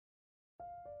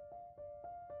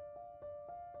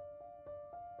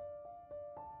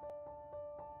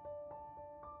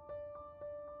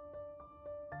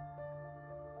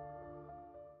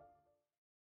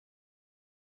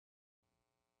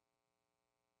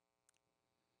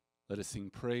Let us sing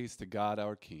praise to God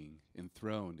our King,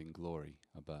 enthroned in glory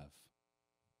above.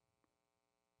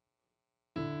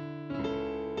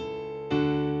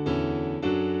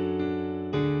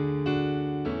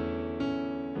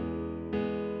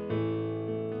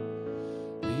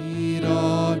 Lead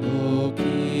on, O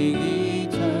King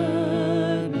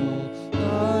eternal,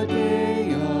 the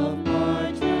day of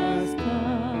March has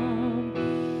come.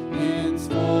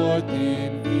 Henceforth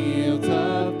in fields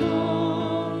of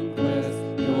conquest,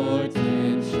 your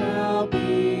tent shall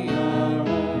be our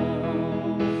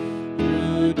home.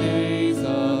 Through days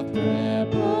of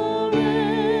preparation,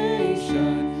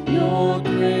 your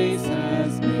grace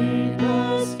has made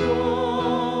us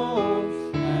strong.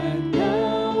 And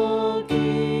now, O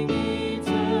King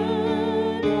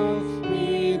eternal,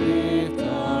 we lift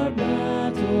our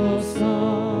battle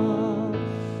song.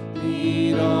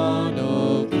 Lead on,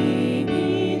 O King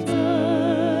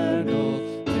eternal,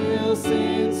 till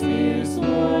sin's fierce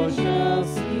war shall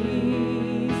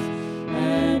cease,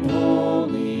 and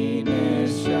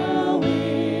holiness shall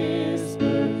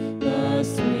whisper the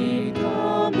sweet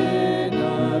command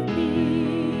of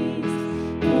peace.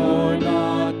 For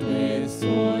not with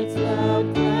swords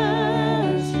loud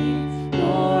clashing,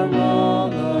 nor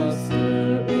roll of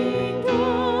stirring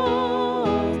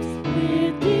drums,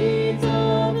 with deeds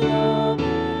of love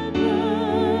and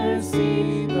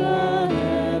mercy, the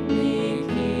heavenly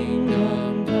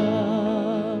kingdom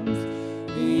comes.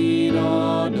 Lead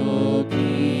on, O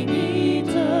King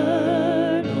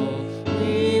eternal,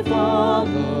 we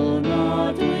follow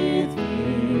not with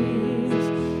fears,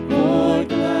 for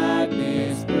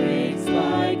gladness breaks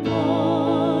like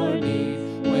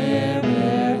morning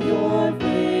where'er your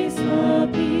face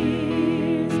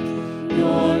appears.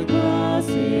 Your cross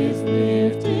is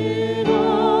lifted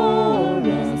o'er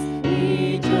us,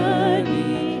 we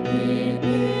journey in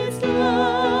its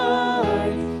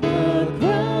light. The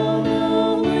crown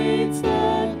awaits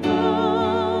the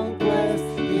conquest.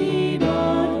 Lead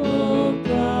on, O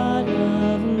God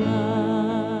of light.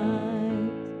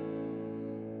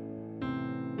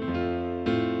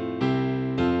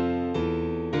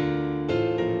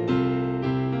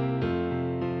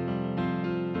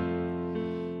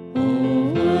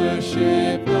 Oh,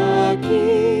 worship the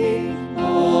King,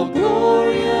 all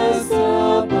glorious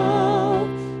above,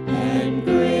 and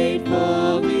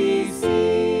gratefully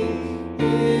sing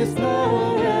His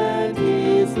power and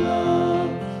His love.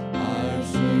 Our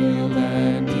shield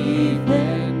and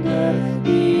defender,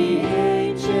 the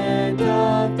Ancient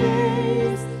of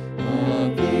Days,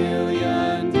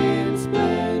 pavillioned in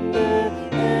splendor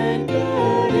and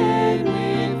girded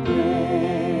with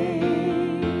praise.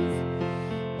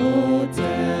 Oh,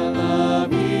 tell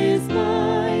of His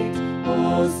might,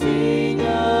 oh, sing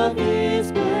of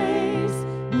His grace,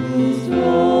 whose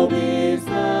robe is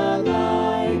the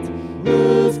light,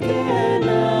 whose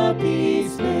canopy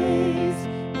space,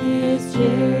 His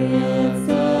chariots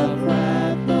of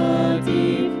wrath the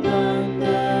deep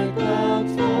thunder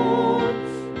clouds form,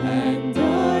 and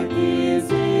dark is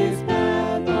His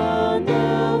path on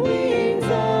the wings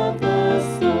of the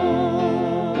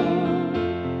storm.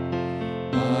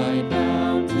 My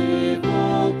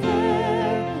bountiful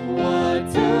care,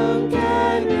 what tongue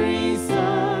can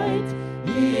recite?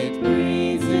 It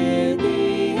breathes in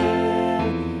the air,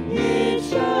 it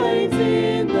shines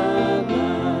in the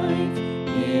light,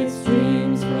 it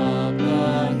streams from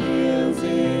the hills,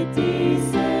 it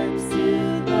descends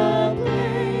to the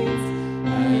plains,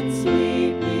 and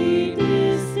sweetly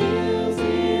distills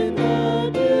in the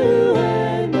dew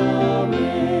and the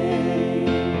rain.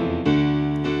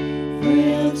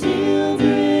 Frail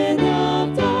children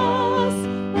of dust,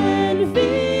 and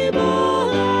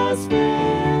feeble as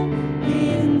frail,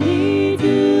 in Thee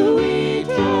do we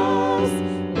trust,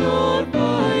 nor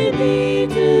find Thee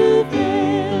to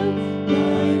fail.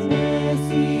 Thy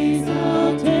mercies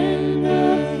how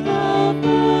tender, how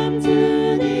firm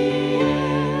to the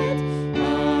end,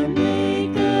 our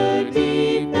Maker,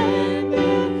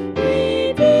 Defender,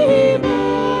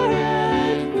 Redeemer,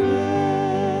 and friend.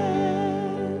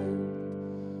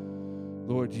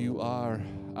 Lord, you are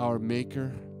our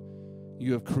Maker.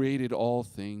 You have created all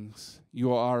things.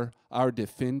 You are our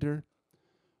defender.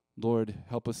 Lord,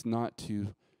 help us not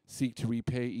to seek to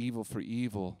repay evil for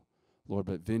evil, Lord,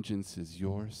 but vengeance is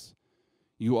yours.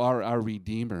 You are our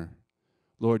Redeemer.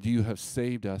 Lord, you have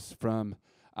saved us from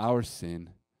our sin,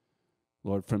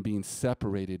 Lord, from being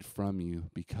separated from you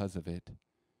because of it.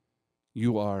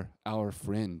 You are our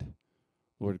friend.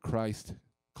 Lord, Christ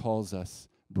calls us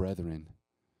brethren.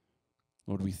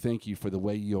 Lord, we thank you for the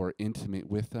way you are intimate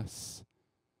with us.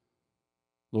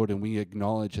 Lord, and we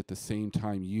acknowledge at the same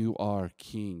time you are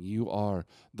King. You are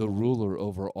the ruler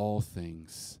over all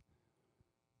things.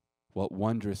 What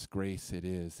wondrous grace it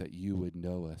is that you would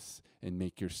know us and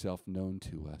make yourself known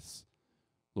to us,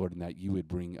 Lord, and that you would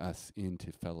bring us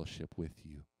into fellowship with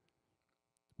you.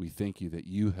 We thank you that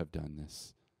you have done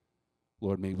this.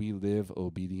 Lord, may we live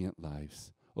obedient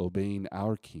lives, obeying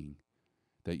our King,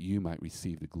 that you might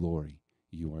receive the glory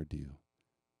you are due.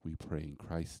 We pray in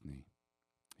Christ's name.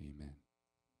 Amen.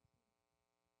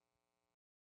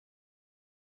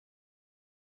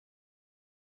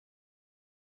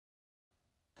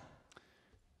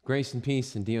 Grace and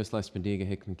peace and Dios les bendiga,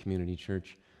 Hickman Community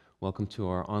Church. Welcome to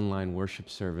our online worship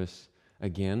service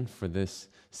again for this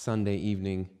Sunday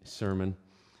evening sermon.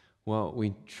 Well,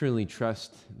 we truly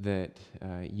trust that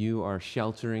you are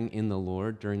sheltering in the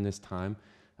Lord during this time.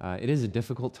 It is a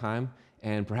difficult time,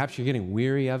 and perhaps you're getting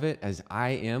weary of it, as I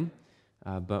am,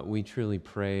 but we truly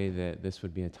pray that this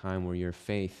would be a time where your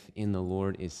faith in the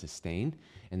Lord is sustained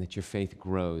and that your faith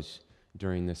grows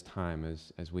during this time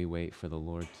as we wait for the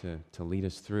Lord to lead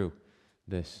us through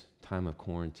this time of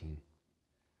quarantine.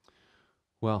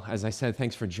 Well, as I said,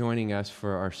 thanks for joining us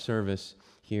for our service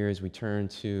here as we turn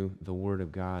to the Word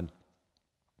of God.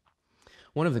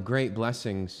 One of the great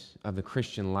blessings of the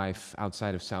Christian life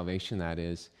outside of salvation, that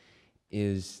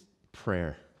is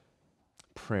prayer.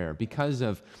 Prayer. Because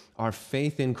of our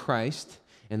faith in Christ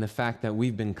and the fact that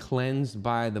we've been cleansed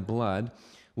by the blood,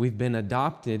 we've been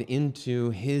adopted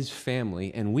into His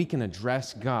family, and we can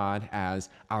address God as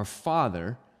our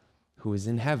Father who is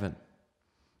in heaven.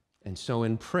 And so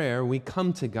in prayer, we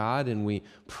come to God and we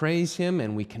praise Him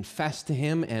and we confess to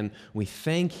Him and we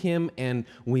thank Him and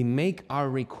we make our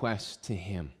requests to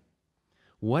Him.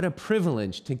 What a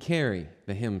privilege to carry,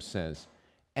 the hymn says,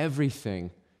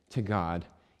 everything to God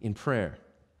in prayer.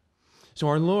 So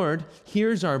our Lord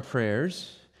hears our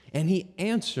prayers and He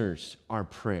answers our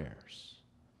prayers.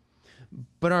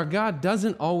 But our God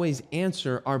doesn't always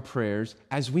answer our prayers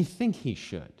as we think He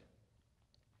should.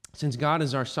 Since God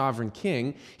is our sovereign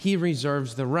King, He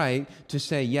reserves the right to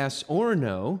say yes or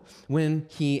no when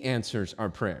He answers our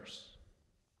prayers.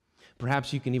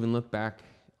 Perhaps you can even look back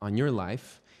on your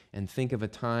life and think of a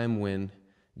time when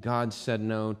God said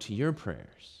no to your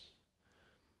prayers.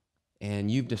 And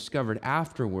you've discovered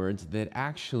afterwards that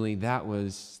actually that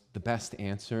was the best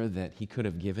answer that He could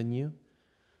have given you.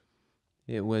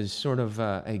 It was sort of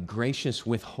a gracious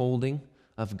withholding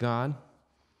of God.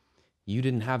 You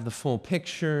didn't have the full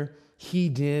picture. He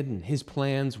did, and His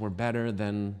plans were better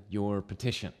than your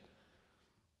petition.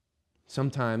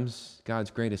 Sometimes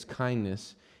God's greatest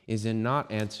kindness is in not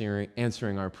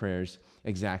answering our prayers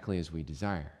exactly as we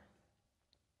desire.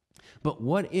 But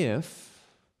what if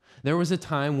there was a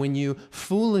time when you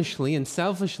foolishly and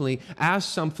selfishly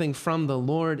asked something from the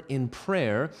Lord in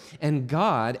prayer, and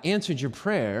God answered your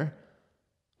prayer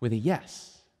with a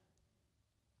yes?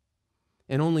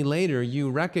 And only later you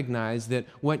recognize that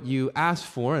what you asked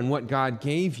for and what God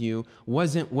gave you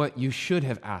wasn't what you should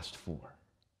have asked for.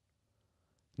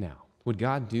 Now, would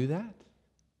God do that?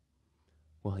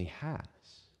 Well, He has.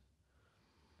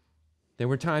 There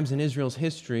were times in Israel's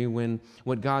history when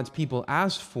what God's people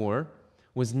asked for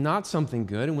was not something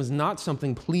good and was not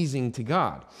something pleasing to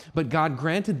God. But God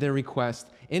granted their request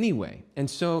anyway. And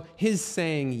so His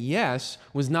saying yes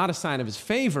was not a sign of His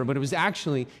favor, but it was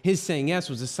actually, His saying yes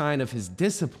was a sign of His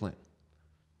discipline.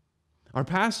 Our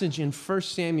passage in 1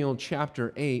 Samuel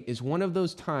chapter 8 is one of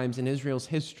those times in Israel's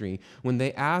history when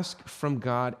they ask from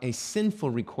God a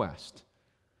sinful request,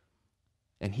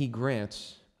 and He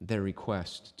grants their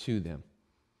request to them.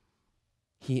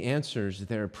 He answers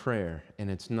their prayer, and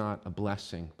it's not a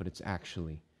blessing, but it's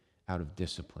actually out of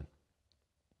discipline.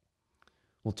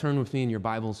 Well, turn with me in your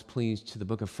Bibles, please, to the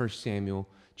book of 1 Samuel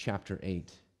chapter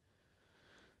 8.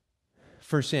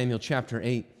 1 Samuel chapter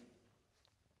 8.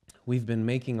 We've been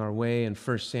making our way in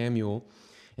 1 Samuel,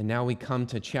 and now we come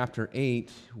to chapter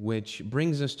 8, which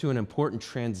brings us to an important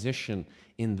transition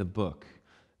in the book.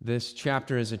 This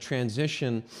chapter is a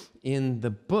transition in the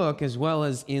book as well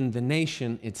as in the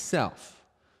nation itself.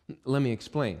 Let me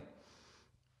explain.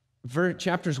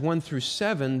 Chapters 1 through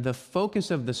 7, the focus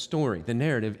of the story, the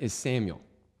narrative, is Samuel.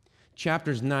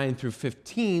 Chapters 9 through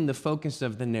 15, the focus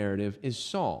of the narrative is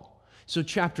Saul. So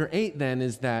chapter 8 then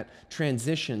is that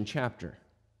transition chapter.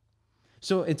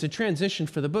 So it's a transition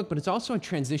for the book, but it's also a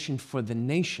transition for the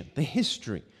nation, the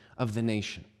history of the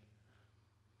nation.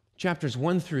 Chapters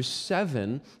 1 through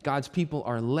 7, God's people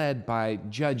are led by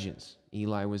judges.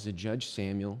 Eli was a judge,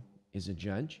 Samuel is a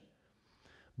judge.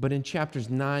 But in chapters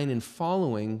 9 and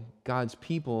following, God's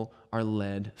people are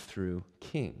led through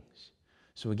kings.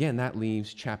 So again, that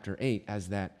leaves chapter 8 as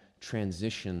that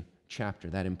transition chapter,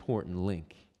 that important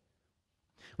link.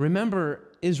 Remember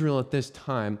Israel at this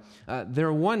time.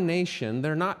 They're one nation.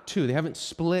 They're not two. They haven't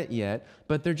split yet,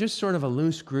 but they're just sort of a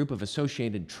loose group of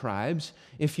associated tribes,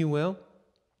 if you will.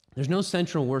 There's no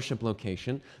central worship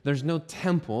location. There's no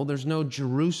temple. There's no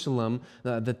Jerusalem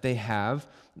that they have.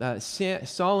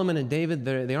 Solomon and David,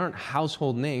 they aren't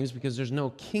household names because there's no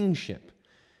kingship.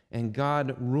 And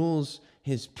God rules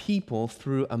his people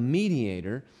through a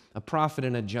mediator, a prophet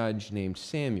and a judge named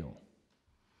Samuel.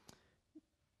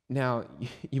 Now,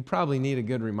 you probably need a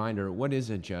good reminder. What is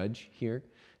a judge here?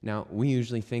 Now, we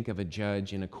usually think of a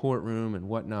judge in a courtroom and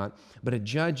whatnot, but a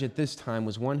judge at this time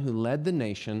was one who led the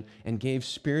nation and gave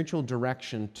spiritual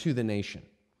direction to the nation.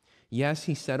 Yes,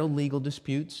 he settled legal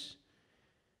disputes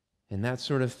and that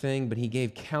sort of thing, but he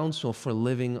gave counsel for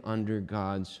living under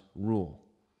God's rule.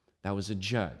 That was a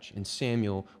judge, and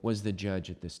Samuel was the judge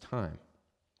at this time.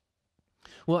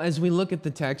 Well, as we look at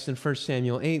the text in 1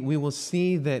 Samuel 8, we will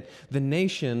see that the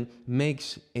nation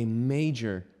makes a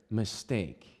major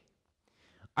mistake.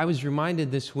 I was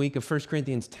reminded this week of 1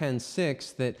 Corinthians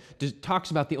 10:6 that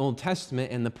talks about the Old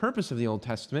Testament and the purpose of the Old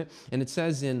Testament. And it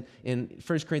says in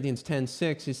 1 Corinthians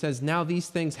 10:6, it says, "Now these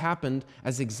things happened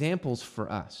as examples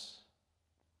for us."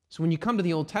 So when you come to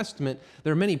the Old Testament,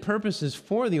 there are many purposes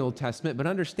for the Old Testament, but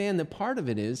understand that part of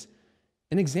it is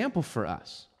an example for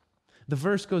us. The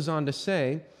verse goes on to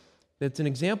say that it's an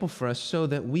example for us so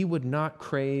that we would not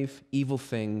crave evil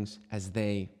things as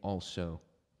they also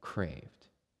craved.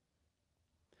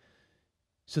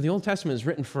 So the Old Testament is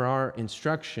written for our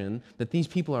instruction, that these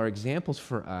people are examples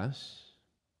for us.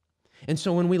 And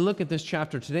so when we look at this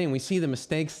chapter today and we see the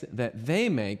mistakes that they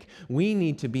make, we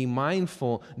need to be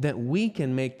mindful that we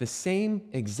can make the same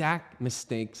exact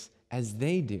mistakes as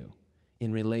they do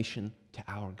in relation to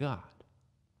our God.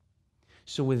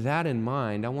 So with that in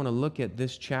mind, I want to look at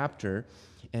this chapter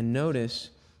and notice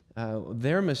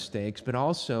their mistakes, but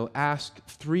also ask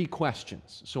 3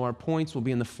 questions. So our points will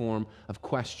be in the form of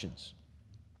questions.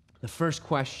 The first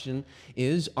question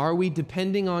is, are we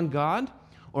depending on God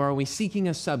or are we seeking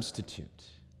a substitute?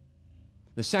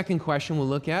 The second question we'll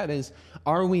look at is,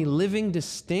 are we living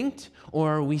distinct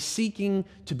or are we seeking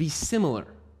to be similar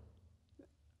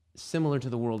to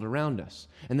the world around us?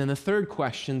 And then the third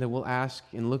question that we'll ask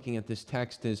in looking at this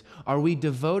text is, are we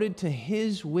devoted to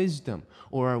His wisdom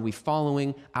or are we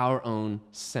following our own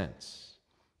sense?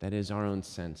 That is, our own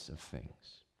sense of things.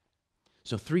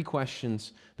 So 3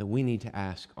 questions that we need to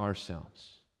ask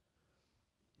ourselves.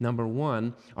 Number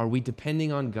 1, are we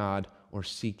depending on God or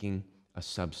seeking a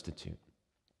substitute?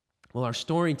 Well, our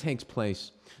story takes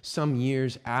place some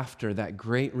years after that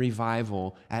great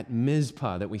revival at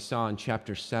Mizpah that we saw in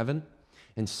chapter 7.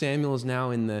 And Samuel is now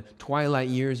in the twilight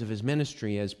years of his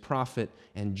ministry as prophet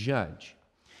and judge.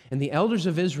 And the elders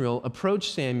of Israel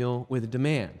approach Samuel with a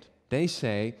demand. They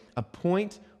say,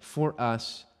 "Appoint for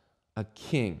us a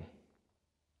king."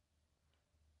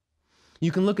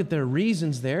 You can look at their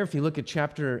reasons there. If you look at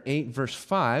chapter 8, verse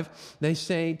 5, they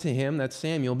say to him, that's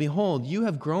Samuel, "Behold, you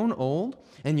have grown old,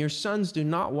 and your sons do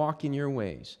not walk in your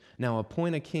ways. Now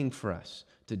appoint a king for us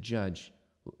to judge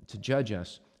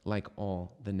us like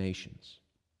all the nations."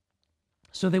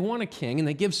 So they want a king, and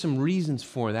they give some reasons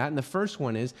for that. And the first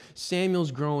one is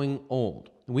Samuel's growing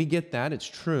old. We get that. It's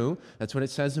true. That's what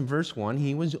it says in verse 1.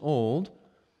 He was old,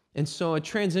 and so a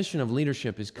transition of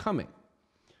leadership is coming.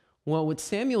 Well, what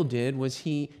Samuel did was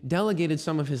he delegated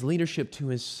some of his leadership to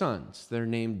his sons. They're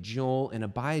named Joel and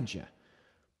Abijah.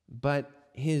 But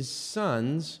his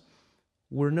sons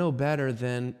were no better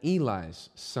than Eli's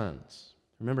sons.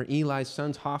 Remember Eli's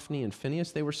sons, Hophni and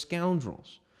Phinehas? They were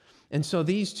scoundrels. And so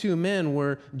these 2 men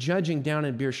were judging down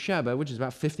in Beersheba, which is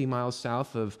about 50 miles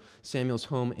south of Samuel's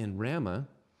home in Ramah.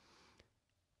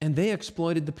 And they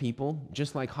exploited the people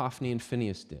just like Hophni and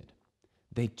Phinehas did.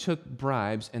 They took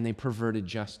bribes and they perverted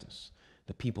justice.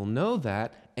 The people know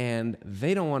that, and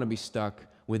they don't want to be stuck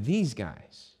with these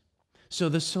guys. So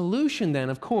the solution then,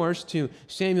 of course, to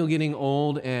Samuel getting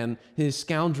old and his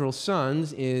scoundrel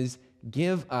sons is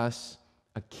give us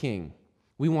a king.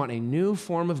 We want a new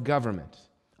form of government,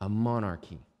 a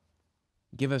monarchy.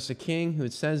 Give us a king who,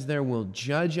 it says there, will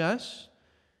judge us.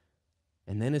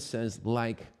 And then it says,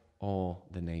 like all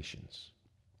the nations.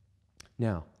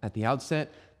 Now, at the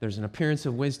outset, there's an appearance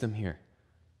of wisdom here.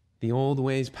 The old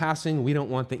ways passing, we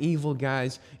don't want the evil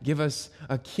guys. Give us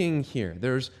a king here.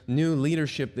 There's new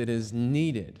leadership that is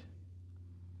needed.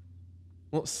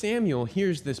 Well, Samuel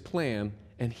hears this plan,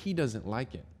 and he doesn't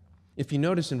like it. If you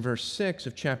notice in verse 6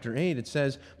 of chapter 8, it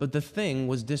says, "But the thing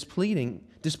was displeasing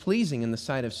in the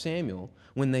sight of Samuel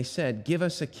when they said, 'Give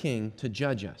us a king to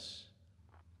judge us.'"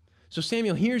 So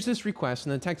Samuel hears this request,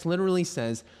 and the text literally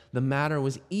says, the matter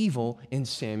was evil in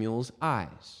Samuel's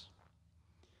eyes.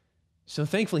 So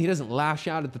thankfully, he doesn't lash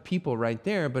out at the people right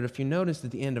there, but if you notice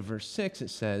at the end of verse 6, it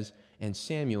says, and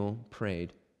Samuel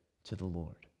prayed to the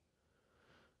Lord.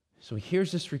 So he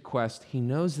hears this request. He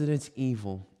knows that it's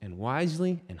evil, and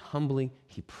wisely and humbly,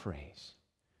 he prays.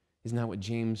 Isn't that what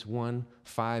James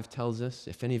 1:5 tells us?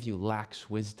 If any of you lacks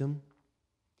wisdom,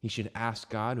 he should ask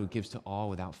God, who gives to all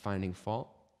without finding fault.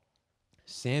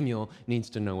 Samuel needs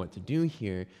to know what to do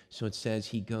here, so it says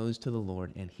he goes to the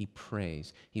Lord and he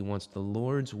prays. He wants the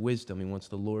Lord's wisdom. He wants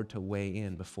the Lord to weigh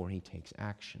in before he takes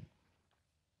action.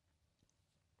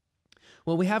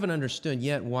 Well, we haven't understood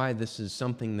yet why this is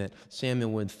something that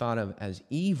Samuel would have thought of as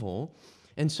evil,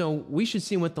 and so we should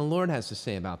see what the Lord has to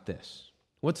say about this.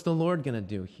 What's the Lord going to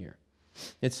do here?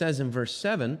 It says in verse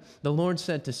 7, the Lord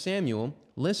said to Samuel,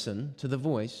 listen to the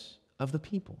voice of the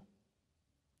people.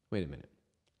 Wait a minute.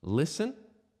 Listen?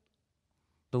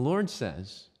 The Lord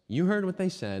says, you heard what they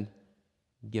said,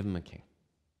 give them a king.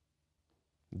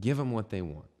 Give them what they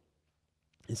want.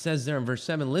 It says there in verse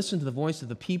 7, listen to the voice of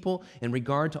the people in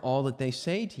regard to all that they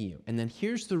say to you. And then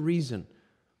here's the reason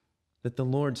that the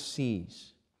Lord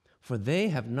sees. For they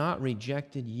have not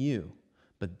rejected you,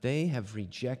 but they have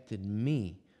rejected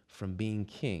me from being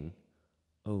king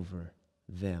over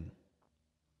them.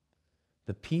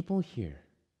 The people here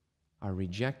are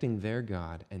rejecting their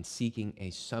God and seeking a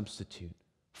substitute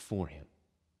for him.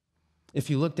 If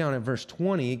you look down at verse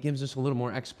 20, it gives us a little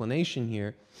more explanation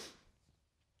here.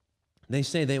 They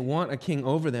say they want a king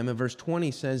over them, and verse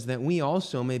 20 says that we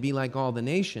also may be like all the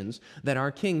nations, that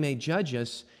our king may judge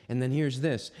us, and then here's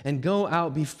this, and go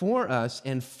out before us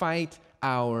and fight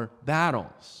our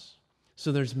battles.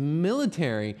 So there's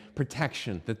military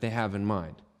protection that they have in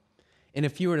mind. And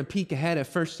if you were to peek ahead at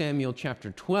 1 Samuel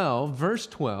chapter 12, verse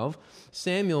 12,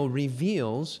 Samuel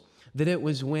reveals that it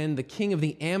was when the king of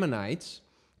the Ammonites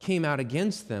came out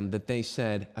against them that they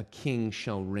said, a king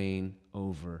shall reign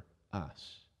over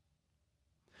us.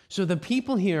 So the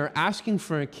people here are asking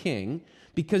for a king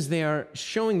because they are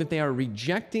showing that they are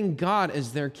rejecting God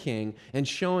as their king and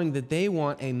showing that they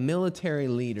want a military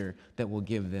leader that will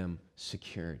give them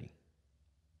security.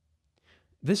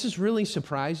 This is really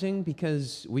surprising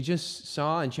because we just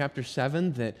saw in chapter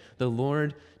 7 that the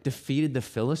Lord defeated the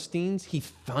Philistines. He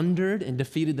thundered and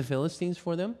defeated the Philistines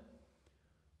for them.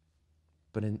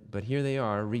 But here they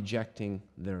are rejecting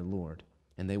their Lord,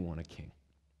 and they want a king.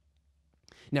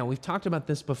 Now, we've talked about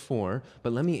this before,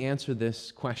 but let me answer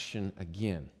this question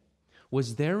again.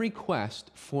 Was their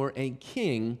request for a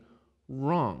king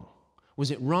wrong? Was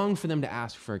it wrong for them to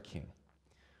ask for a king?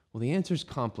 Well, the answer is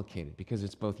complicated because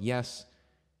it's both yes,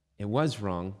 it was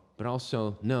wrong, but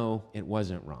also no, it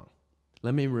wasn't wrong.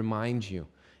 Let me remind you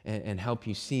and help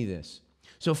you see this.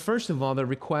 So first of all, the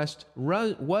request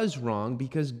was wrong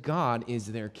because God is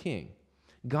their king.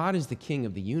 God is the king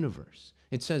of the universe.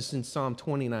 It says in Psalm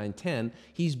 29:10,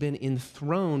 he's been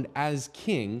enthroned as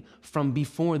king from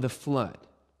before the flood.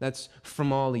 That's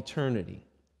from all eternity.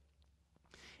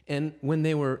 And when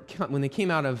they came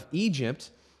out of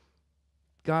Egypt,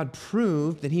 God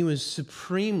proved that he was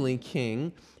supremely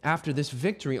king after this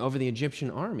victory over the Egyptian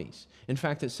armies. In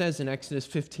fact, it says in Exodus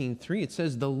 15:3, it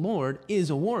says, the Lord is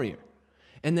a warrior.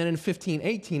 And then in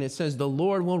 15:18, it says, the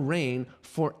Lord will reign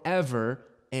forever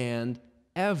and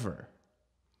ever.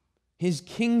 His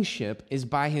kingship is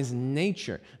by his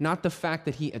nature, not the fact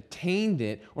that he attained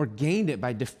it or gained it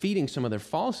by defeating some other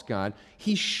false god.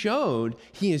 He showed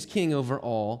he is king over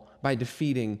all by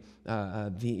defeating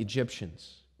the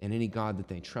Egyptians and any god that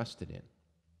they trusted in.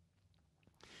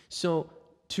 So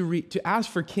to ask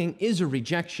for king is a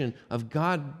rejection of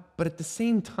God, but at the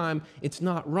same time, it's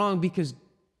not wrong because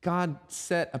God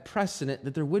set a precedent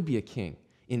that there would be a king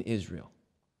in Israel.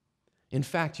 In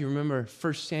fact, you remember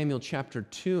 1 Samuel chapter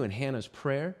 2 and Hannah's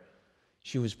prayer?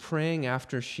 She was praying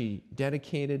after she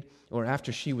dedicated or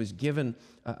after she was given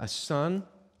a son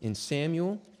in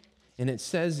Samuel. And it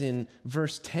says in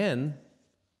verse 10,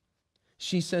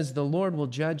 she says, the Lord will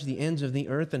judge the ends of the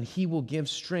earth and he will give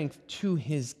strength to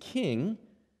his king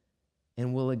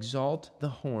and will exalt the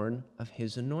horn of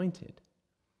his anointed.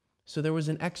 So there was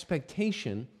an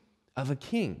expectation of a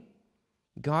king.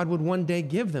 God would one day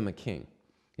give them a king.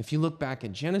 If you look back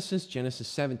at Genesis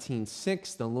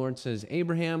 17:6, the Lord says,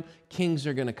 Abraham, kings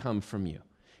are going to come from you.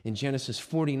 In Genesis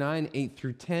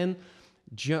 49:8-10,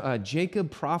 Jacob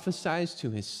prophesies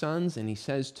to his sons, and he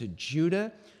says to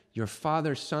Judah, your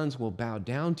father's sons will bow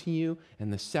down to you,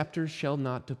 and the scepter shall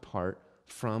not depart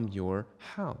from your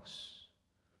house.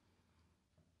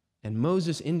 And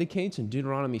Moses indicates in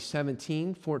Deuteronomy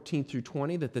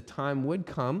 17:14-20 that the time would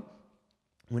come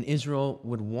when Israel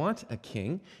would want a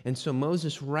king. And so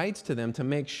Moses writes to them to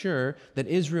make sure that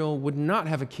Israel would not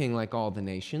have a king like all the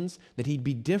nations, that he'd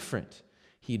be different.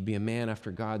 He'd be a man after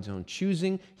God's own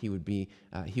choosing. He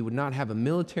would not have a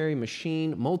military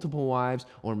machine, multiple wives,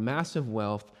 or massive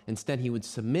wealth. Instead, he would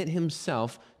submit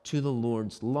himself to the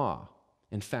Lord's law.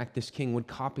 In fact, this king would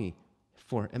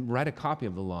write a copy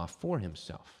of the law for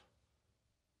himself.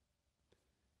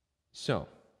 So,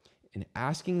 in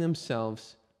asking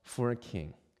themselves for a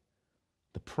king,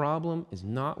 the problem is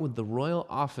not with the royal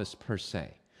office per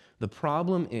se. The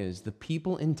problem is the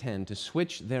people intend to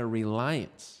switch their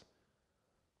reliance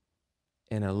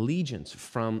and allegiance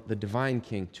from the divine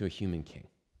king to a human king.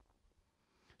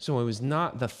 So it was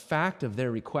not the fact of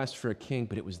their request for a king,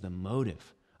 but it was the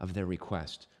motive of their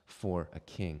request for a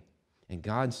king. And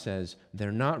God says,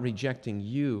 they're not rejecting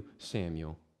you,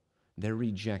 Samuel. They're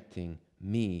rejecting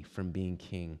me from being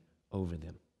king over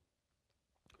them.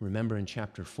 Remember in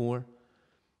chapter 4,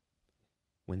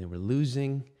 when they were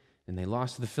losing and they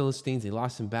lost to the Philistines, they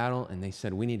lost in battle, and they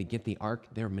said, we need to get the ark.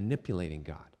 They're manipulating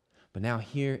God. But now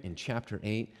here in chapter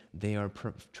 8, they are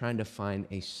trying to find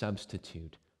a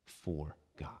substitute for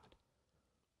God.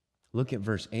 Look at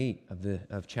verse 8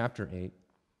 of chapter 8.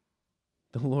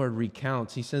 The Lord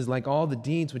recounts, he says, like all the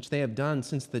deeds which they have done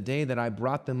since the day that I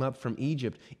brought them up from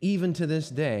Egypt, even to this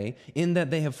day, in that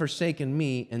they have forsaken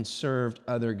me and served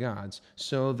other gods,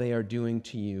 so they are doing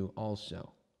to you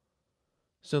also.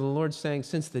 So the Lord's saying,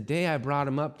 since the day I brought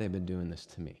them up, they've been doing this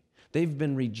to me. They've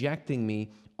been rejecting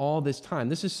me all this time.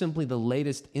 This is simply the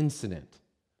latest incident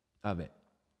of it.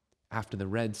 After the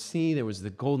Red Sea, there was the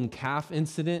golden calf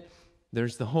incident.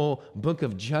 There's the whole book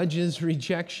of Judges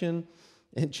rejection.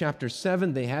 In chapter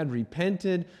 7, they had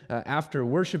repented after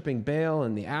worshiping Baal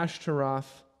and the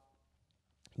Ashtaroth.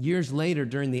 Years later,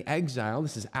 during the exile,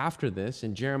 this is after this,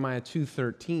 in Jeremiah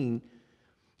 2:13,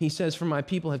 he says, for my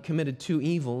people have committed two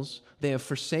evils. They have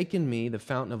forsaken me, the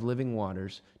fountain of living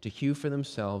waters, to hew for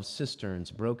themselves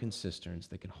cisterns, broken cisterns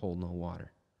that can hold no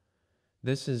water.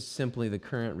 This is simply the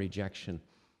current rejection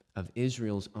of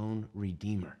Israel's own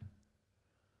Redeemer.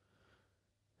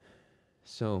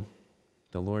 So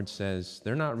the Lord says,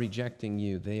 they're not rejecting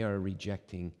you, they are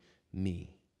rejecting me.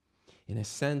 In a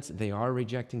sense, they are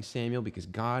rejecting Samuel because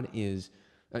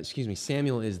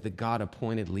Samuel is the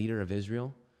God-appointed leader of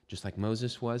Israel, just like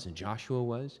Moses was and Joshua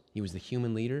was. He was the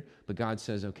human leader, but God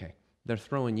says, okay, they're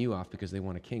throwing you off because they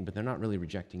want a king, but they're not really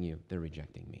rejecting you, they're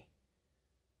rejecting me.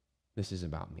 This is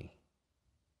about me.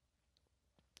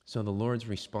 So the Lord's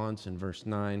response in verse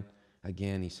 9,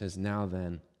 again, he says, now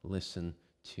then, listen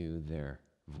to their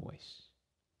voice.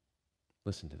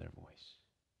 Listen to their voice.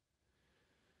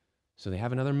 So they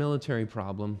have another military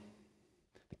problem.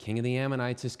 The king of the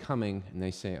Ammonites is coming, and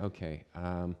they say, okay,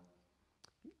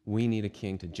 we need a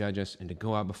king to judge us and to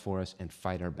go out before us and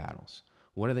fight our battles.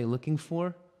 What are they looking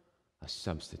for? A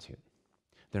substitute.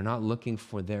 They're not looking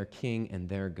for their king and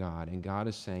their God. And God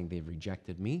is saying, they've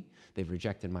rejected me. They've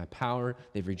rejected my power.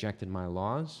 They've rejected my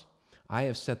laws. I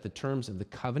have set the terms of the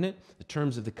covenant. The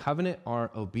terms of the covenant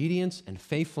are obedience and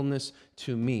faithfulness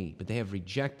to me, but they have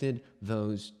rejected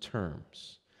those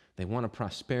terms. They want a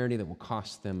prosperity that will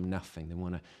cost them nothing.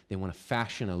 They want to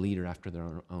fashion a leader after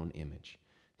their own image.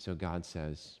 So God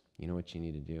says, you know what you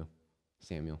need to do,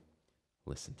 Samuel?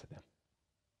 Listen to them.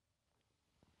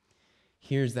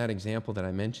 Here's that example that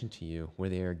I mentioned to you where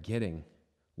they are getting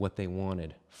what they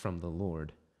wanted from the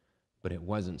Lord, but it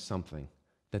wasn't something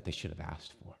that they should have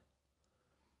asked for.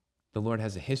 The Lord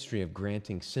has a history of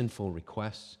granting sinful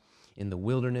requests. In the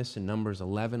wilderness in Numbers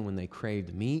 11, when they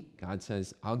craved meat, God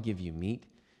says, I'll give you meat.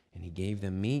 And he gave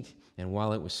them meat, and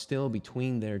while it was still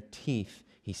between their teeth,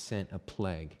 he sent a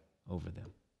plague over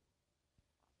them.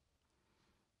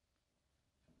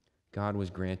 God was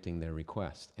granting their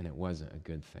request, and it wasn't a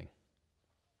good thing.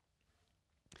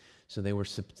 So they were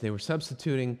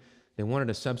substituting. They wanted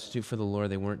a substitute for the Lord.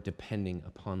 They weren't depending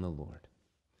upon the Lord.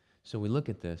 So we look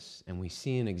at this, and we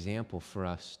see an example for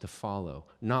us to follow.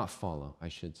 Not follow, I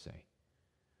should say.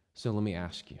 So let me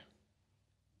ask you,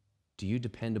 do you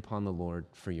depend upon the Lord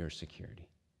for your security?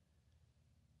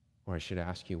 Or I should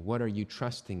ask you, what are you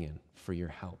trusting in for your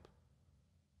help?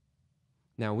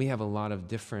 Now, we have a lot of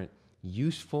different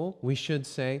useful, we should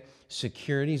say,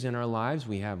 securities in our lives.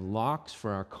 We have locks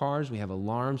for our cars. We have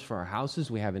alarms for our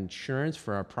houses. We have insurance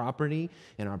for our property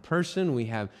and our person. We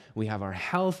have our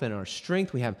health and our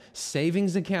strength. We have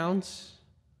savings accounts.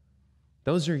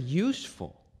 Those are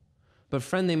useful. But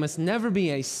friend, they must never be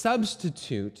a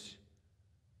substitute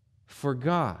for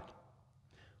God.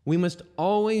 We must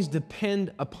always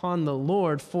depend upon the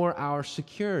Lord for our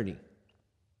security.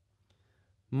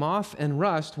 Moth and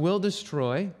rust will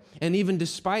destroy, and even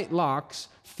despite locks,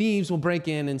 thieves will break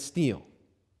in and steal.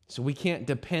 So we can't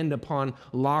depend upon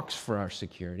locks for our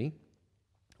security.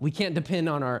 We can't depend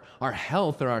on our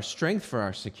health or our strength for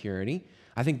our security.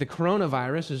 I think the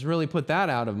coronavirus has really put that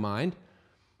out of mind.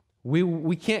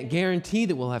 We can't guarantee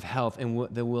that we'll have health and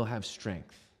that we'll have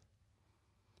strength.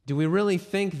 Do we really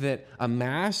think that a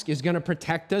mask is going to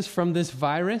protect us from this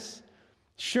virus?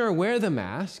 Sure, wear the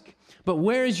mask, but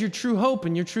where is your true hope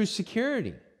and your true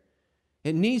security?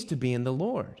 It needs to be in the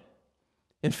Lord.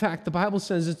 In fact, the Bible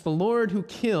says it's the Lord who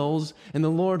kills and the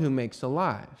Lord who makes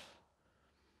alive.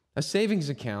 A savings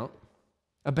account,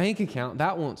 a bank account,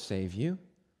 that won't save you.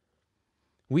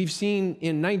 We've seen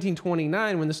in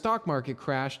 1929, when the stock market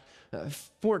crashed,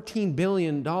 $14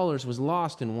 billion was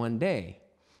lost in one day.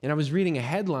 And I was reading a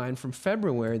headline from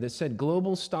February that said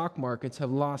global stock markets have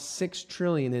lost $6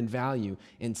 trillion in value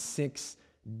in 6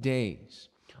 days.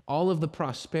 All of the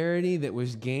prosperity that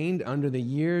was gained under the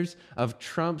years of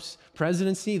Trump's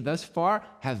presidency thus far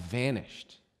have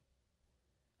vanished.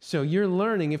 So you're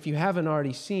learning, if you haven't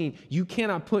already seen, you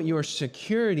cannot put your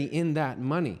security in that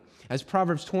money. As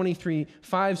Proverbs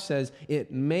 23:5 says,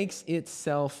 it makes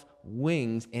itself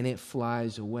wings and it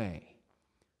flies away.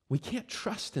 We can't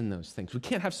trust in those things. We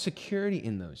can't have security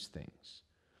in those things.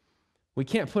 We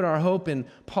can't put our hope in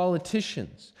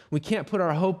politicians. We can't put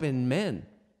our hope in men.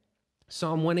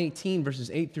 Psalm 118, verses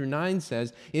 8 through 9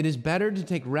 says, it is better to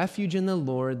take refuge in the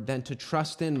Lord than to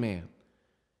trust in man.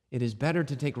 It is better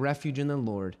to take refuge in the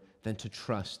Lord than to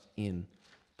trust in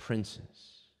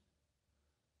princes.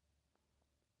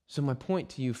 So my point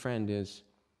to you, friend, is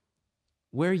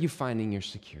where are you finding your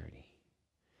security?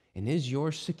 And is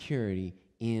your security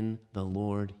in the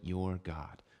Lord your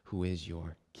God, who is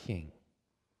your King?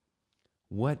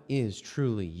 What is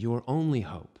truly your only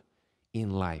hope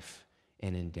in life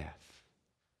and in death?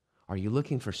 Are you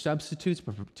looking for substitutes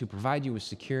to provide you with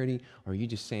security, or are you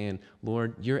just saying,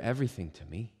 Lord, you're everything to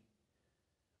me,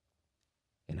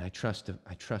 and I trust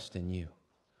in you.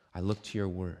 I look to your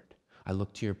word. I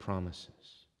look to your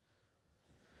promises.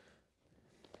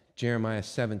 Jeremiah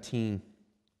 17,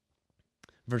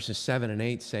 verses 7 and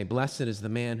 8 say, blessed is the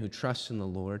man who trusts in the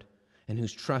Lord and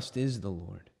whose trust is the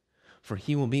Lord. For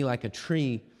he will be like a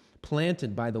tree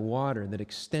planted by the water that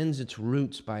extends its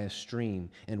roots by a stream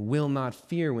and will not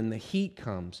fear when the heat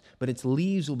comes, but its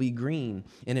leaves will be green,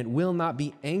 and it will not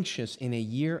be anxious in a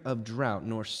year of drought,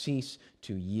 nor cease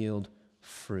to yield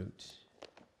fruit.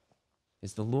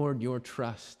 Is the Lord your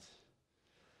trust?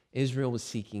 Israel was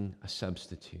seeking a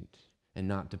substitute and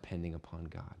not depending upon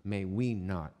God. May we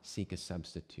not seek a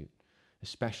substitute,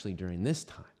 especially during this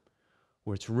time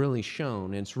where it's really shown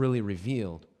and it's really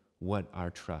revealed what our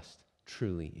trust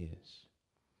truly is.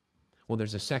 Well,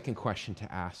 there's a second question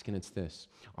to ask, and it's this.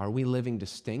 Are we living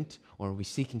distinct, or are we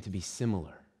seeking to be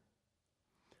similar?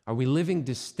 Are we living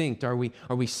distinct? Are we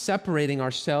separating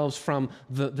ourselves from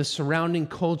the surrounding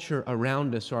culture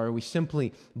around us, or are we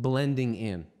simply blending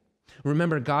in?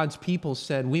 Remember, God's people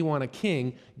said, we want a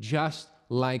king just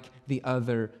like the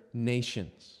other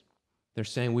nations. They're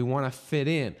saying we want to fit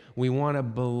in. We want to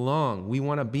belong. We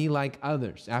want to be like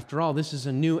others. After all, this is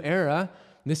a new era.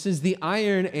 This is the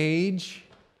Iron Age.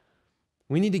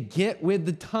 We need to get with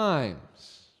the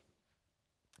times.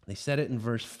 They said it in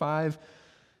verse 5,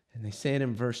 and they say it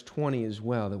in verse 20 as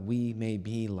well, that we may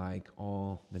be like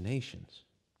all the nations.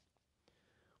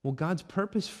 Well, God's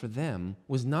purpose for them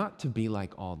was not to be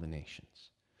like all the nations.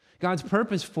 God's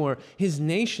purpose for his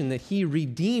nation that he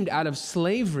redeemed out of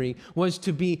slavery was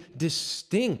to be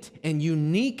distinct and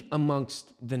unique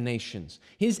amongst the nations.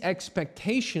 His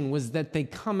expectation was that they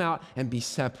come out and be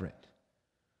separate.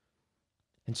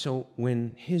 And so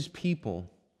when his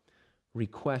people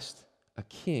request a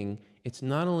king, it's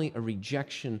not only a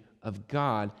rejection of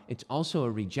God, it's also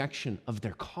a rejection of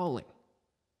their calling.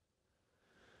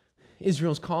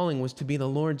 Israel's calling was to be the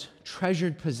Lord's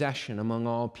treasured possession among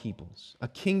all peoples, a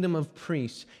kingdom of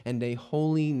priests and a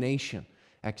holy nation,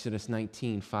 Exodus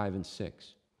 19, 5 and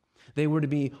 6. They were to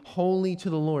be holy to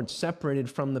the Lord,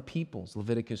 separated from the peoples,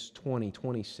 Leviticus 20,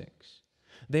 26.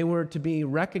 They were to be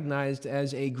recognized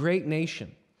as a great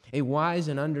nation, a wise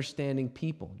and understanding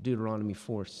people, Deuteronomy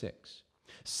 4, 6.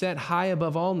 Set high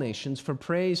above all nations, for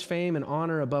praise, fame, and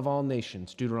honor above all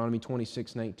nations, Deuteronomy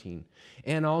 26, 19.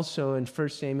 And also in 1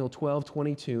 Samuel 12,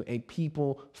 22, a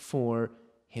people for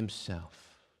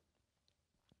himself.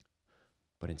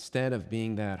 But instead of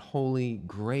being that holy,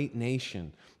 great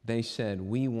nation, they said,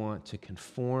 we want to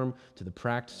conform to the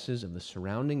practices of the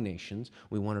surrounding nations.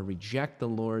 We want to reject the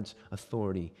Lord's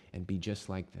authority and be just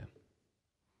like them.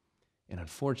 And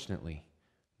unfortunately,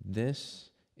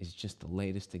 this is just the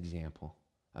latest example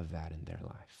of that in their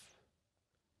life.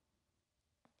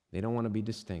 They don't want to be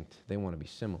distinct. They want to be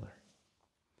similar.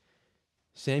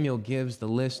 Samuel gives the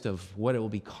list of what it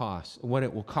will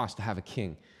cost to have a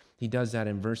king. He does that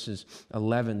in verses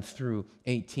 11 through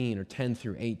 18 or 10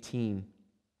 through 18.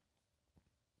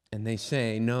 And they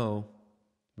say, no,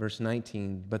 verse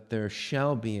 19, but there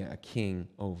shall be a king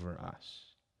over us.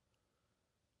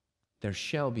 There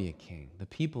shall be a king. The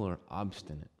people are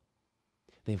obstinate.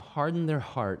 They've hardened their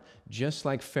heart just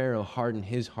like Pharaoh hardened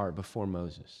his heart before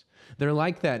Moses. They're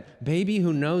like that baby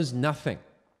who knows nothing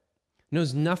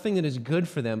that is good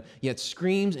for them, yet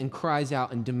screams and cries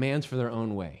out and demands for their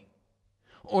own way.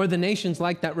 Or the nation's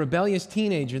like that rebellious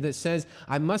teenager that says,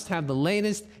 I must have the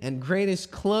latest and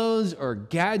greatest clothes or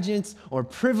gadgets or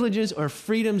privileges or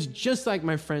freedoms just like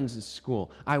my friends at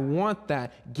school. I want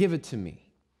that. Give it to me.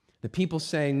 The people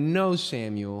say, no,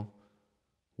 Samuel,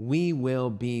 we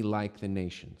will be like the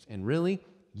nations. And really,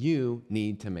 you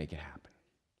need to make it happen.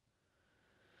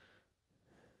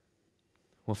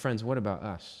 Well, friends, what about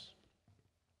us?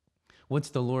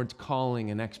 What's the Lord's calling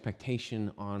and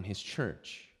expectation on his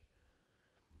church?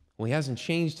 Well, he hasn't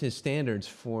changed his standards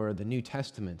for the New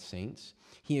Testament saints.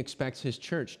 He expects his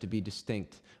church to be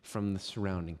distinct from the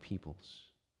surrounding peoples.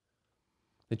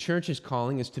 The church's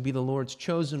calling is to be the Lord's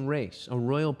chosen race, a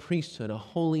royal priesthood, a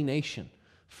holy nation,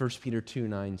 1 Peter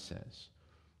 2:9 says.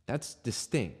 That's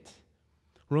distinct.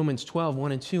 Romans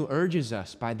 12:1-2 urges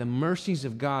us by the mercies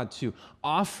of God to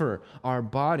offer our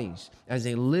bodies as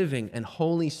a living and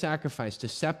holy sacrifice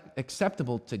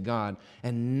acceptable to God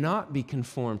and not be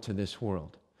conformed to this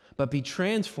world, but be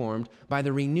transformed by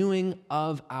the renewing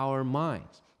of our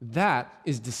minds. That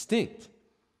is distinct.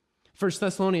 1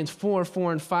 Thessalonians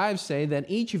 4:4-5 say that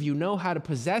each of you know how to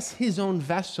possess his own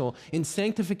vessel in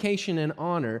sanctification and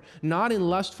honor, not in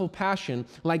lustful passion,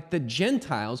 like the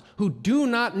Gentiles who do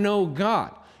not know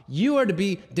God. You are to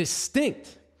be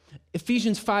distinct.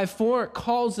 Ephesians 5:4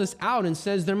 calls us out and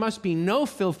says there must be no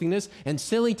filthiness and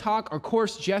silly talk or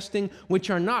coarse jesting,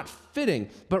 which are not fitting,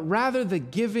 but rather the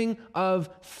giving of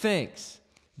thanks.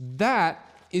 That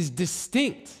is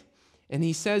distinct. And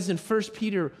he says in 1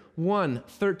 Peter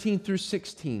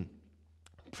 1:13-16,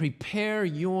 prepare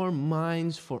your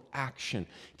minds for action.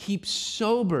 Keep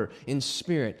sober in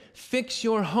spirit. Fix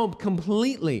your hope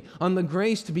completely on the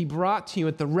grace to be brought to you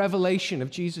at the revelation of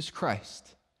Jesus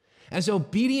Christ. As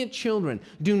obedient children,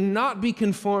 do not be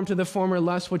conformed to the former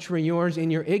lusts which were yours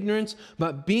in your ignorance,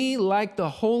 but be like the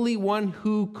Holy One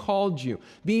who called you.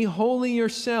 Be holy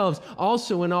yourselves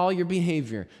also in all your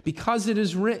behavior, because it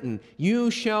is written, you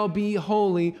shall be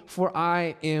holy, for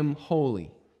I am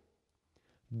holy.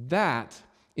 That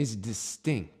is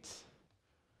distinct.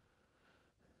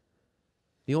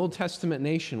 The Old Testament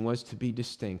nation was to be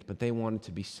distinct, but they wanted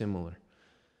to be similar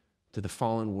to the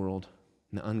fallen world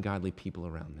and the ungodly people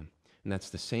around them. And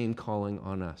that's the same calling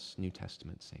on us, New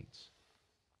Testament saints.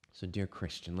 So, dear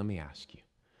Christian, let me ask you,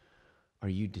 are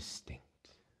you distinct?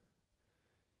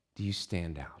 Do you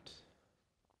stand out?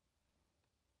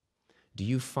 Do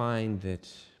you find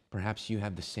that perhaps you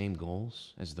have the same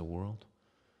goals as the world?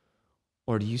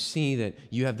 Or do you see that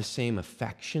you have the same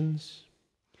affections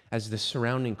as the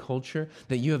surrounding culture,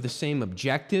 that you have the same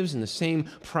objectives and the same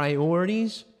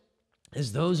priorities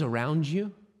as those around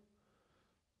you?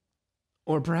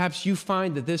 Or perhaps you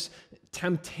find that this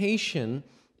temptation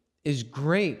is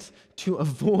great to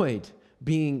avoid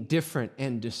being different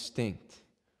and distinct.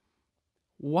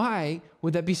 Why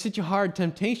would that be such a hard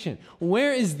temptation?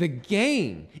 Where is the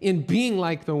gain in being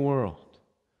like the world?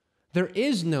 There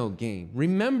is no gain.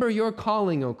 Remember your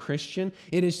calling, O Christian.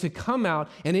 It is to come out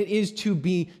and it is to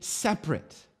be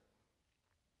separate.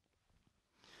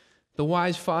 The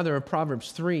wise father of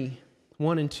Proverbs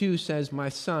 3:1-2 says, my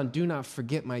son, do not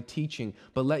forget my teaching,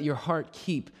 but let your heart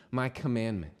keep my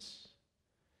commandments.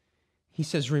 He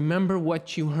says, remember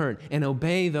what you heard and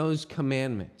obey those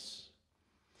commandments.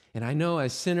 And I know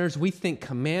as sinners, we think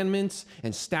commandments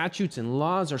and statutes and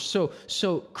laws are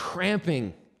so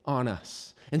cramping on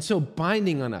us and so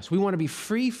binding on us. We want to be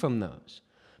free from those.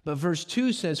 But verse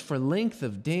 2 says, for length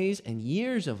of days and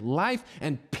years of life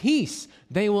and peace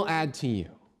they will add to you.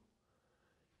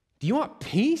 Do you want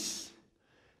peace?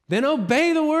 Then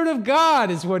obey the word of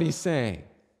God, is what he's saying.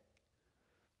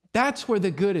 That's where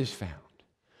the good is found.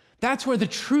 That's where the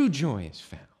true joy is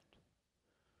found.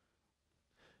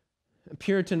 A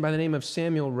Puritan by the name of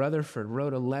Samuel Rutherford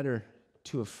wrote a letter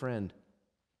to a friend.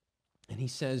 And he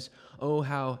says, oh,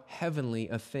 how heavenly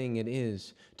a thing it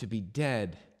is to be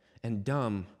dead and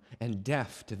dumb and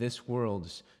deaf to this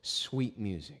world's sweet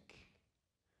music.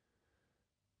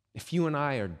 If you and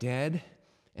I are dead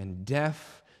and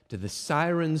deaf to the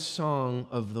siren song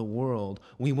of the world.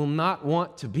 We will not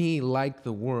want to be like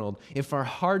the world. If our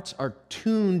hearts are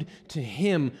tuned to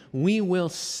Him, we will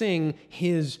sing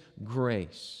His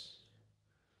grace.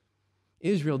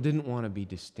 Israel didn't want to be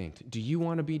distinct. Do you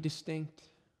want to be distinct?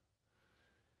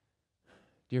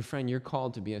 Dear friend, you're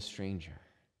called to be a stranger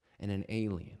and an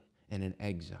alien and an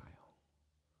exile.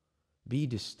 Be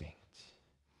distinct.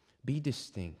 Be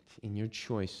distinct in your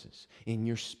choices, in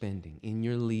your spending, in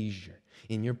your leisure,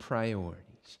 in your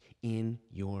priorities, in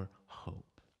your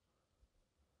hope.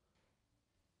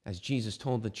 As Jesus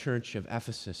told the church of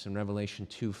Ephesus in Revelation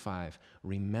 2:5,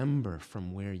 remember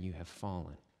from where you have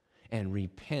fallen and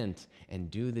repent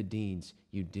and do the deeds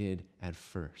you did at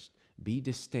first. Be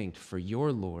distinct for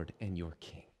your Lord and your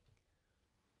King.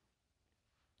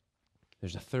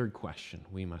 There's a third question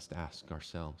we must ask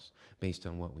ourselves based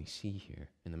on what we see here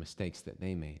and the mistakes that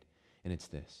they made, and it's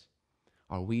this: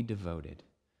 are we devoted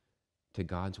to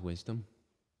God's wisdom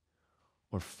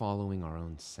or following our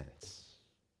own sense?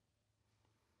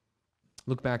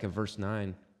 Look back at verse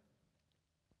 9.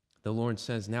 The Lord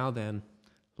says, now then,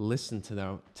 listen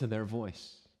to their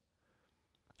voice.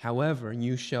 However,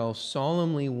 you shall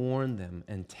solemnly warn them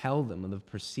and tell them of the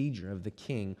procedure of the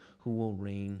king who will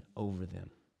reign over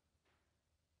them.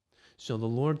 So the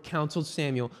Lord counseled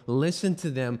Samuel, listen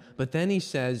to them, but then he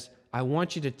says, I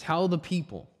want you to tell the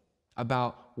people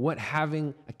about what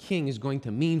having a king is going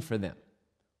to mean for them.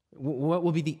 What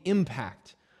will be the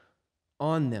impact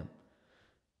on them?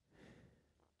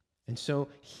 And so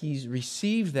he's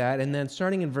received that, and then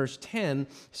starting in verse 10,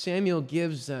 Samuel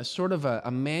gives sort of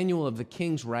a manual of the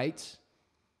king's rights.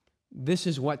 This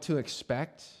is what to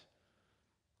expect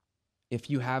if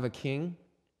you have a king.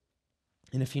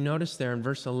 And if you notice there in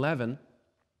verse 11,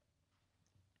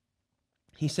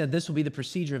 he said, this will be the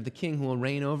procedure of the king who will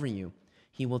reign over you.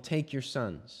 He will take your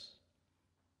sons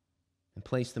and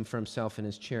place them for himself in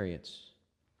his chariots.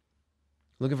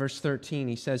 Look at verse 13.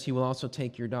 He says he will also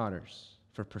take your daughters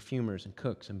for perfumers and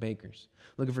cooks and bakers.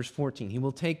 Look at verse 14. He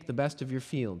will take the best of your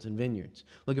fields and vineyards.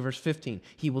 Look at verse 15.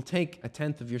 He will take a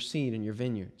tenth of your seed in your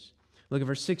vineyards. Look at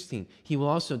verse 16. He will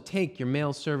also take your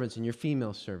male servants and your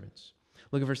female servants.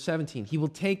 Look at verse 17. He will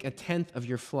take a tenth of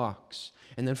your flocks.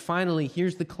 And then finally,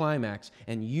 here's the climax.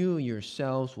 And you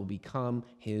yourselves will become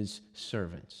his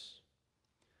servants.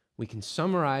 We can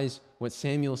summarize what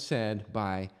Samuel said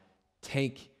by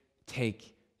take,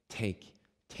 take, take,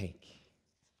 take.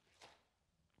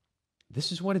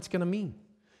 This is what it's going to mean.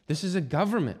 This is a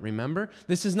government, remember?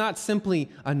 This is not simply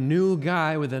a new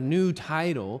guy with a new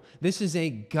title. This is a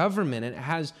government, and it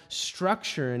has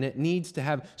structure, and it needs to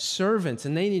have servants,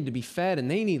 and they need to be fed, and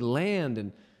they need land,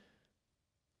 and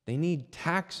they need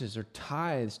taxes or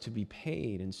tithes to be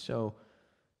paid. And so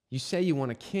you say you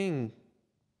want a king,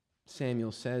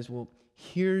 Samuel says. Well,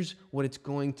 here's what it's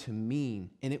going to mean,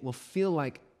 and it will feel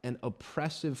like an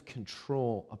oppressive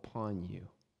control upon you.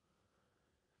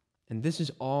 And this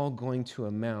is all going to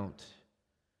amount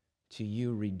to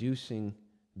you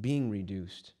being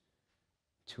reduced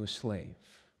to a slave.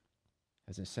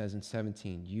 As it says in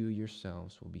 17, you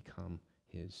yourselves will become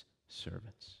his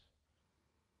servants.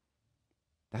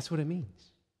 That's what it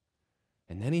means.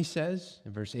 And then he says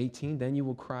in verse 18, then you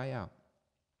will cry out.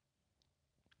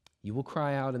 You will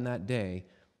cry out in that day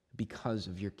because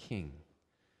of your king.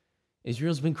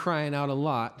 Israel's been crying out a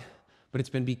lot, but it's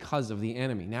been because of the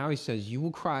enemy. Now he says, you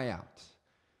will cry out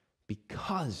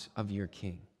because of your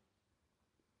king.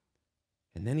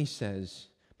 And then he says,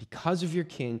 because of your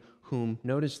king, whom,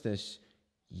 notice this,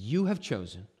 you have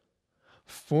chosen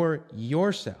for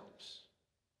yourselves.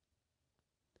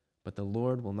 But the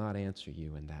Lord will not answer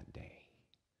you in that day.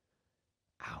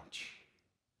 Ouch.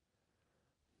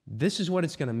 This is what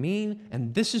it's going to mean,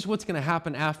 and this is what's going to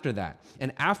happen after that.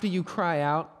 And after you cry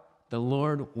out, the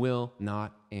Lord will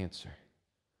not answer.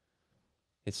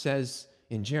 It says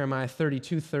in Jeremiah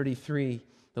 32:33,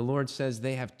 the Lord says,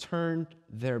 they have turned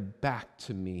their back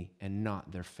to me and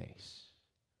not their face.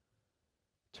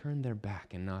 Turn their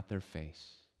back and not their face.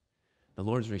 The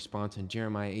Lord's response in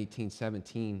Jeremiah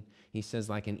 18:17, he says,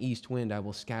 like an east wind, I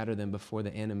will scatter them before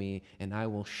the enemy, and I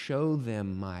will show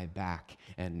them my back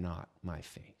and not my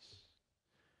face.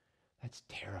 That's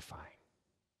terrifying.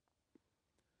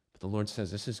 But the Lord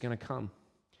says, this is going to come,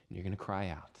 and you're going to cry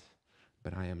out,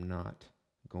 but I am not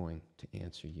going to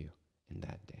answer you in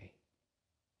that day.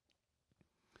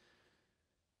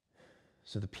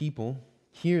 So the people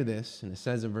hear this, and it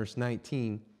says in verse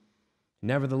 19,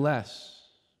 nevertheless,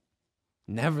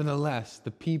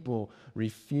 the people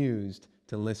refused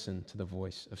to listen to the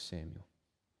voice of Samuel.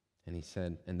 And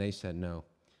they said, no,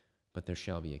 but there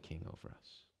shall be a king over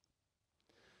us.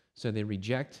 So they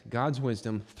reject God's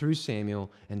wisdom through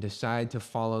Samuel and decide to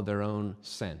follow their own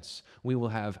sense. We will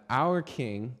have our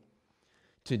king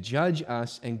to judge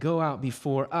us and go out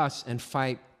before us and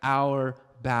fight our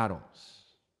battles.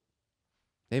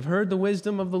 They've heard the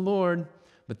wisdom of the Lord,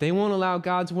 but they won't allow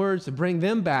God's words to bring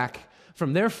them back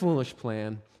from their foolish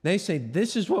plan. They say,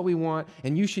 this is what we want,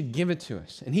 and you should give it to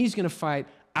us. And he's going to fight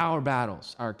our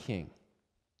battles, our king.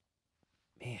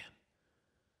 Man.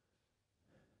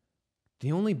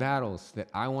 The only battles that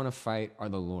I want to fight are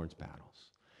the Lord's battles.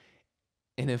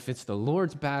 And if it's the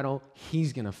Lord's battle,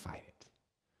 he's going to fight it.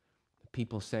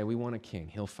 People say, we want a king.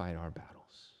 He'll fight our battles.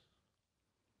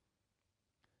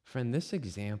 Friend, this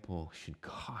example should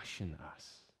caution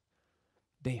us.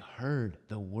 They heard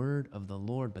the word of the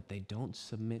Lord, but they don't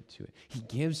submit to it. He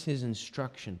gives his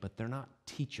instruction, but they're not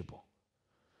teachable.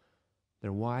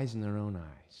 They're wise in their own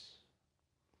eyes.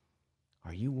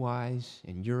 Are you wise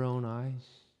in your own eyes?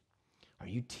 Are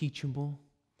you teachable?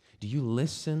 Do you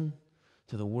listen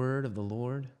to the word of the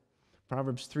Lord?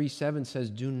 Proverbs 3:7 says,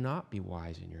 do not be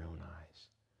wise in your own eyes.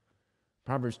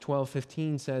 Proverbs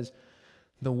 12:15 says,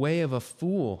 the way of a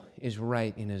fool is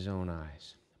right in his own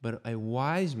eyes, but a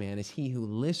wise man is he who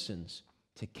listens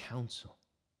to counsel.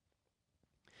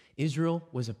 Israel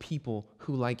was a people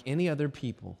who, like any other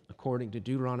people, according to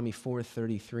Deuteronomy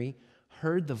 4:33,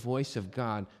 heard the voice of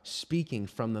God speaking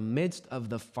from the midst of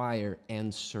the fire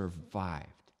and survived.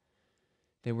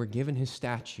 They were given his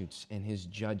statutes and his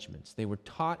judgments. They were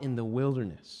taught in the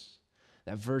wilderness,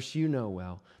 that verse you know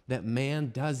well, that man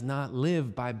does not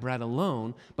live by bread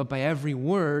alone, but by every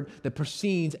word that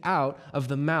proceeds out of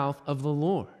the mouth of the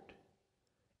Lord.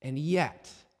 And yet,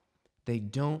 they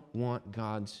don't want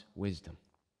God's wisdom.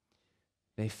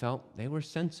 They felt they were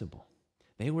sensible.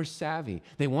 They were savvy.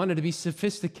 They wanted to be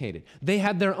sophisticated. They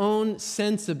had their own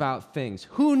sense about things.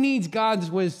 Who needs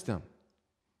God's wisdom?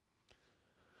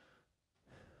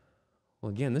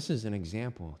 Well, again, this is an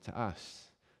example to us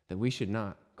that we should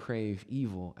not crave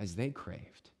evil as they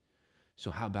craved.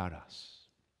 So how about us?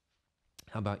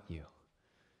 How about you?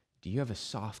 Do you have a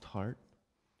soft heart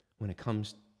when it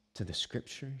comes to the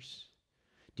scriptures?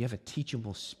 Do you have a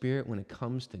teachable spirit when it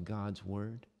comes to God's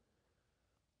word?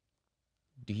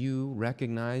 Do you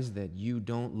recognize that you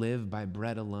don't live by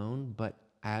bread alone, but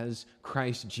as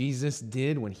Christ Jesus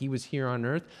did when he was here on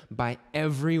earth, by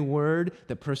every word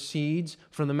that proceeds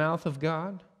from the mouth of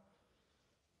God?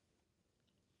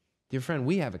 Dear friend,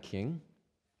 we have a king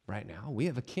right now. We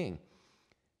have a king.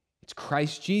 It's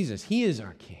Christ Jesus. He is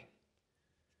our king.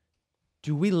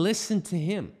 Do we listen to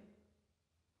him?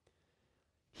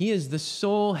 He is the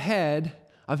sole head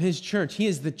of his church. He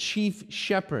is the chief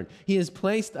shepherd. He has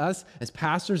placed us as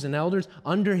pastors and elders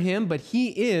under him, but he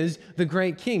is the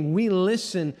great king. We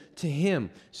listen to him.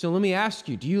 So let me ask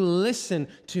you, do you listen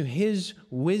to his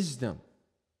wisdom?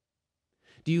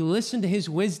 Do you listen to his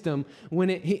wisdom when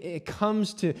it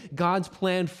comes to God's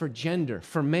plan for gender,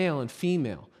 for male and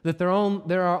female, that there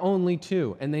are only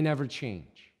two and they never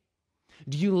change?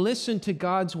 Do you listen to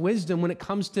God's wisdom when it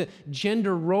comes to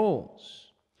gender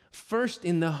roles? First,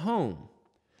 in the home,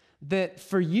 that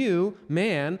for you,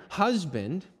 man,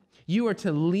 husband, you are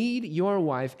to lead your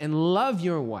wife and love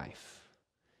your wife.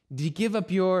 To give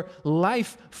up your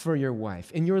life for your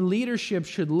wife. And your leadership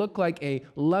should look like a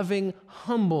loving,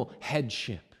 humble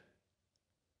headship.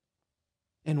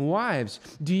 And wives,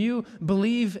 do you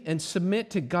believe and submit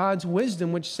to God's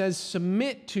wisdom, which says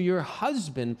submit to your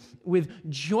husband with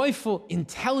joyful,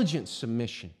 intelligent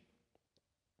submission?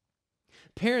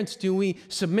 Parents, do we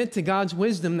submit to God's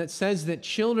wisdom that says that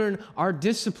children are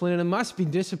disciplined and must be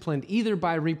disciplined either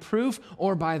by reproof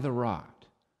or by the rod?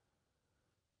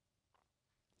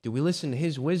 Do we listen to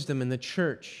his wisdom in the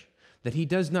church that he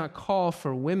does not call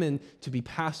for women to be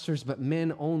pastors but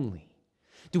men only?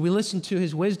 Do we listen to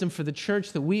his wisdom for the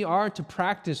church that we are to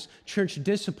practice church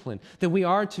discipline, that we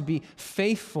are to be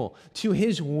faithful to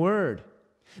his word,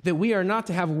 that we are not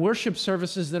to have worship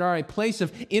services that are a place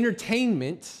of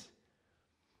entertainment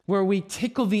where we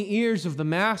tickle the ears of the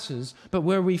masses, but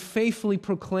where we faithfully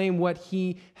proclaim what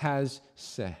he has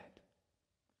said?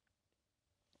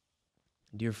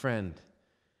 Dear friend,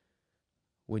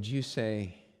 would you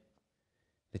say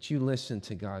that you listen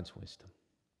to God's wisdom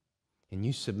and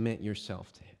you submit yourself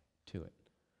to it?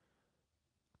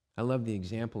 I love the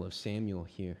example of Samuel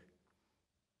here.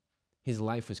 His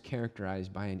life was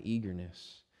characterized by an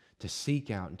eagerness to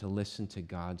seek out and to listen to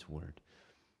God's word.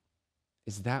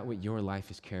 Is that what your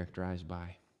life is characterized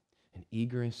by? An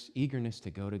eagerness to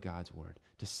go to God's word,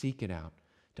 to seek it out,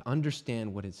 to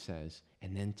understand what it says,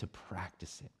 and then to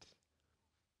practice it.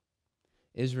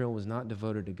 Israel was not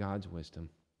devoted to God's wisdom.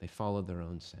 They followed their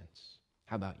own sense.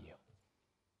 How about you?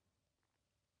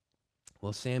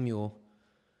 Well, Samuel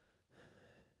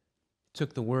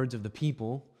took the words of the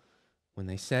people when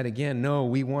they said again, no,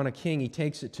 we want a king. He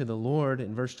takes it to the Lord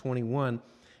in verse 21.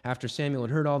 After Samuel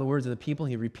had heard all the words of the people,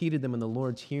 he repeated them in the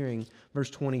Lord's hearing. Verse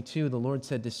 22, the Lord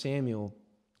said to Samuel,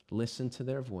 listen to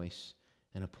their voice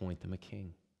and appoint them a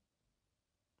king.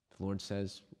 The Lord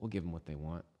says, we'll give them what they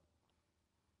want.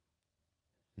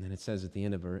 And then it says at the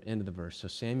end of the verse, so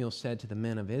Samuel said to the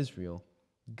men of Israel,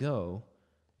 go,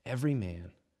 every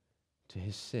man to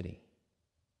his city.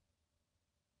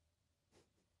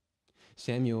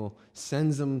 Samuel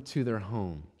sends them to their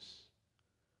homes,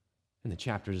 and the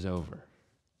chapter is over.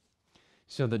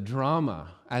 So the drama,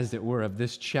 as it were, of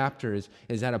this chapter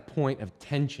is at a point of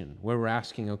tension where we're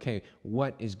asking, okay,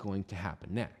 what is going to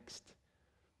happen next?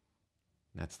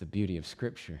 That's the beauty of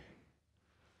Scripture.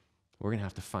 We're going to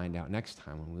have to find out next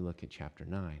time when we look at chapter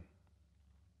 9.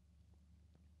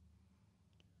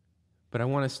 But I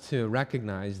want us to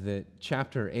recognize that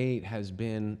chapter 8 has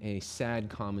been a sad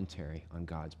commentary on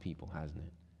God's people, hasn't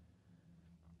it?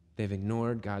 They've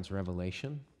ignored God's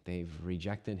revelation, they've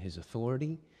rejected his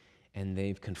authority, and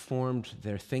they've conformed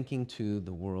their thinking to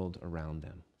the world around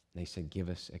them. They said, give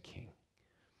us a king.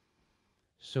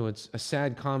 So it's a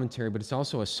sad commentary, but it's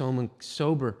also a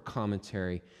sober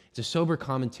commentary. It's a sober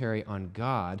commentary on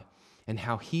God and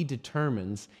how he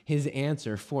determines his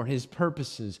answer for his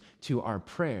purposes to our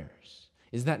prayers.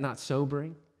 Is that not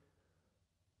sobering?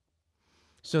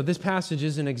 So this passage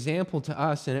is an example to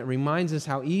us, and it reminds us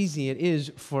how easy it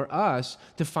is for us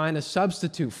to find a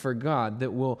substitute for God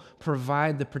that will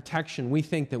provide the protection we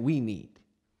think that we need.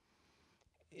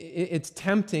 It's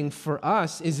tempting for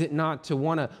us, is it not, to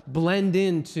want to blend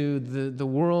into the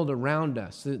world around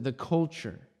us, the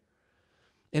culture.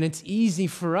 And it's easy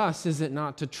for us, is it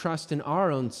not, to trust in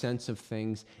our own sense of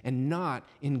things and not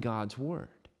in God's word.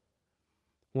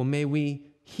 Well, may we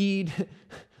heed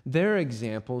their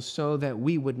examples so that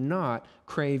we would not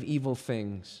crave evil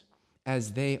things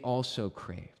as they also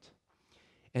craved.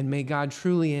 And may God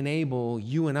truly enable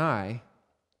you and I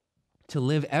to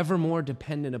live ever more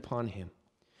dependent upon him,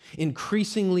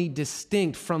 increasingly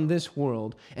distinct from this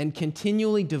world and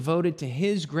continually devoted to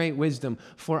his great wisdom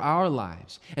for our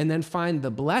lives, and then find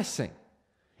the blessing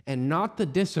and not the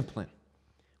discipline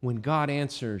when God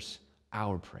answers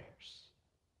our prayers.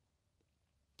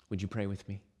 Would you pray with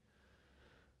me?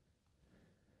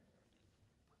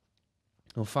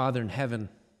 Oh, Father in heaven,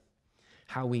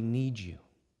 how we need you,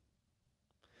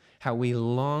 how we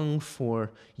long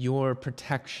for your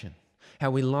protection,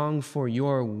 how we long for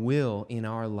your will in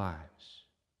our lives.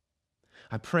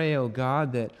 I pray, oh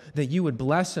God, that you would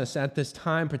bless us at this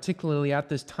time, particularly at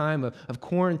this time of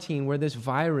quarantine where this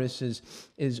virus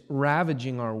is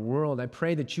ravaging our world. I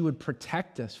pray that you would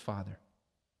protect us, Father.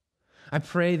 I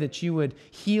pray that you would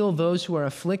heal those who are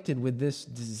afflicted with this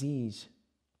disease.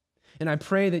 And I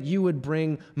pray that you would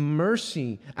bring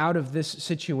mercy out of this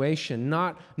situation,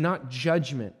 not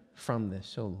judgment from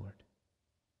this, oh Lord.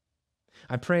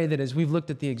 I pray that as we've looked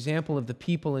at the example of the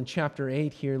people in chapter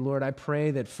 8 here, Lord, I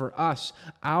pray that for us,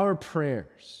 our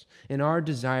prayers and our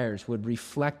desires would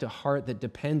reflect a heart that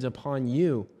depends upon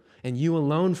you and you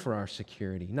alone for our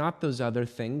security, not those other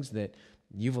things that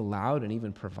you've allowed and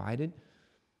even provided.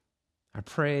 I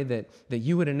pray that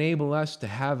you would enable us to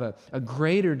have a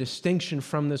greater distinction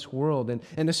from this world,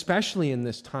 and especially in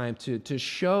this time to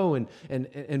show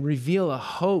and reveal a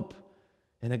hope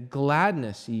and a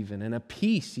gladness even, and a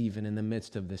peace even in the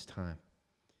midst of this time.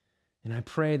 And I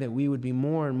pray that we would be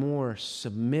more and more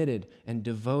submitted and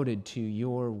devoted to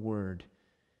your word,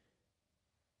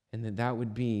 and that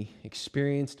would be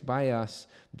experienced by us,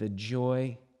 the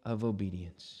joy of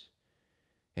obedience.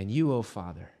 And you, O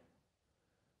Father,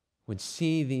 would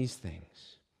see these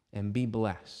things and be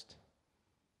blessed.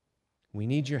 We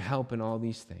need your help in all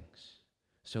these things.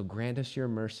 So grant us your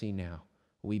mercy now,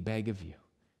 we beg of you.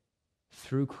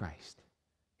 Through Christ,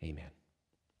 amen.